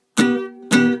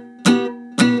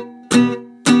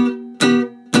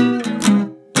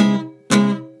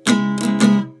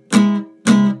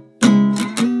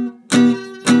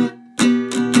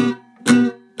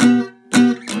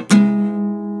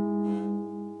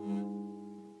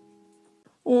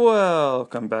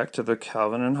Welcome back to the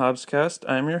Calvin and Hobbes cast.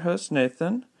 I'm your host,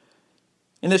 Nathan.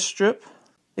 In this strip,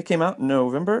 it came out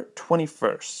November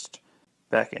 21st,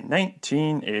 back in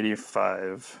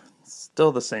 1985.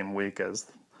 Still the same week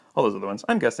as all those other ones.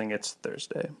 I'm guessing it's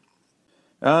Thursday.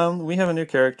 We have a new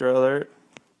character alert.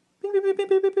 Beep, beep, beep, beep,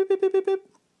 beep, beep, beep, beep, beep.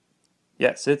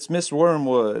 Yes, it's Miss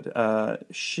Wormwood. I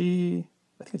think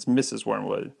it's Mrs.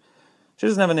 Wormwood. She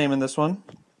doesn't have a name in this one.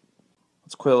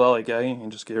 Let's quit lollygagging and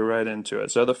just get right into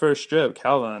it. So the first strip,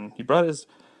 Calvin, he brought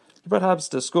Hobbes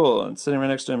to school and sitting right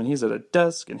next to him, and he's at a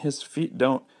desk, and his knees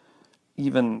don't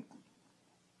even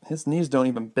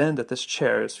bend at this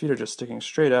chair. His feet are just sticking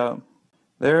straight out.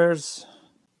 There's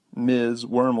Ms.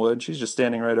 Wormwood. She's just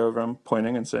standing right over him,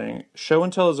 pointing and saying, "Show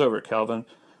and tell is over, Calvin.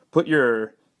 Put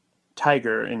your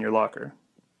tiger in your locker."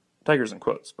 Tiger's in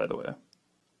quotes, by the way.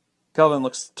 Calvin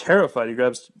looks terrified. He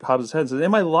grabs Hobbes' head and says,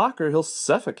 "In my locker, he'll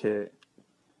suffocate."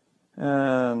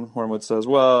 And Wormwood says,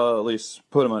 "Well, at least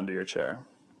put him under your chair."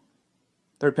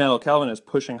 Third panel, Calvin is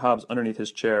pushing Hobbes underneath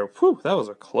his chair. Whew, that was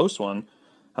a close one.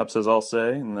 Hobbes says, "I'll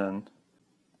say." And then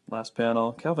last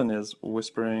panel, Calvin is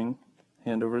whispering,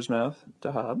 hand over his mouth,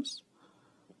 to Hobbes.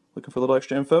 Looking for a little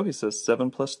extra info, he says 7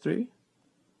 plus 3.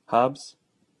 Hobbes,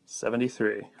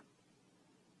 73.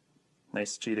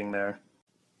 Nice cheating there.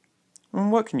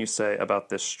 What can you say about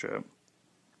this strip?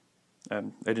 I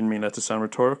didn't mean that to sound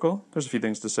rhetorical. There's a few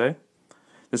things to say.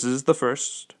 This is the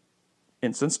first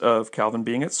instance of Calvin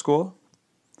being at school.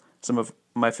 Some of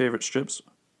my favorite strips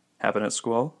happen at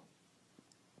school.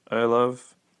 I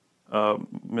love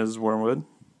Ms. Wormwood.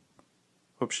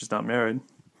 Hope she's not married.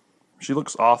 She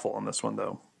looks awful in this one,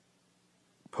 though.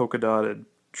 Polka-dotted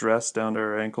dress down to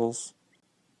her ankles.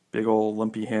 Big old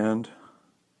lumpy hand.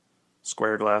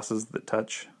 Square glasses that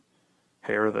touch.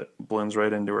 Hair that blends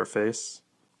right into her face.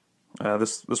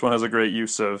 This one has a great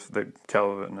use of the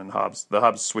Calvin and Hobbes, the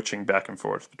Hobbes switching back and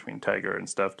forth between tiger and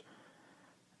stuffed.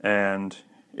 And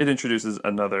it introduces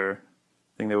another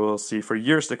thing that we'll see for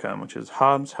years to come, which is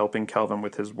Hobbes helping Calvin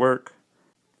with his work,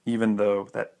 even though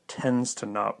that tends to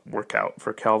not work out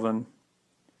for Calvin.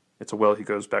 It's a well he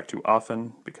goes back to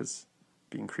often because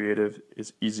being creative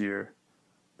is easier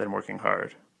than working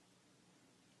hard.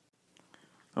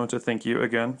 I want to thank you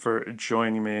again for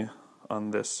joining me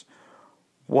on this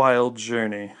wild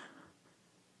journey.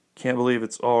 Can't believe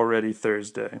it's already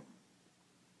Thursday.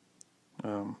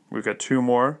 We've got 2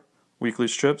 more weekly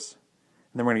strips,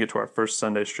 and then we're going to get to our first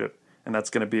Sunday strip, and that's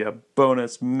going to be a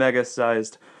bonus,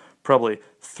 mega-sized, probably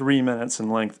 3 minutes in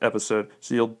length episode,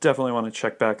 so you'll definitely want to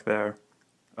check back there.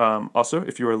 Also,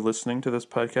 if you are listening to this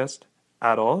podcast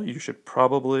at all, you should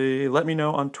probably let me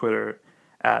know on Twitter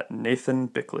at Nathan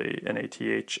Bickley,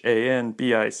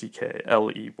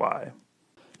 NathanBickLey.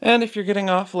 And if you're getting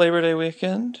off Labor Day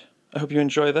weekend, I hope you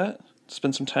enjoy that.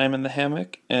 Spend some time in the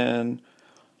hammock, and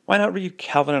why not read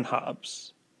Calvin and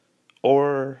Hobbes?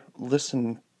 Or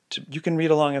you can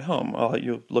read along at home. I'll let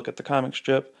you look at the comic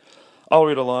strip. I'll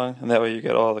read along, and that way you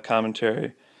get all the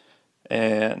commentary.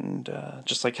 And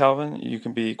just like Calvin, you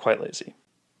can be quite lazy.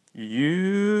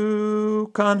 You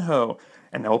con ho.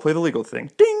 And now we'll play the legal thing.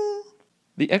 Ding!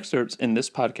 The excerpts in this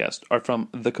podcast are from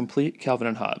The Complete Calvin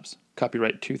and Hobbes,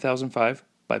 copyright 2005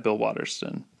 by Bill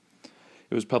Watterston.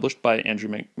 It was published by Andrew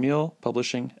McMeel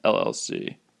Publishing,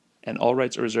 LLC, and all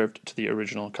rights are reserved to the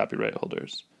original copyright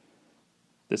holders.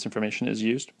 This information is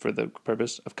used for the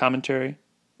purpose of commentary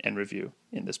and review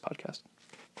in this podcast.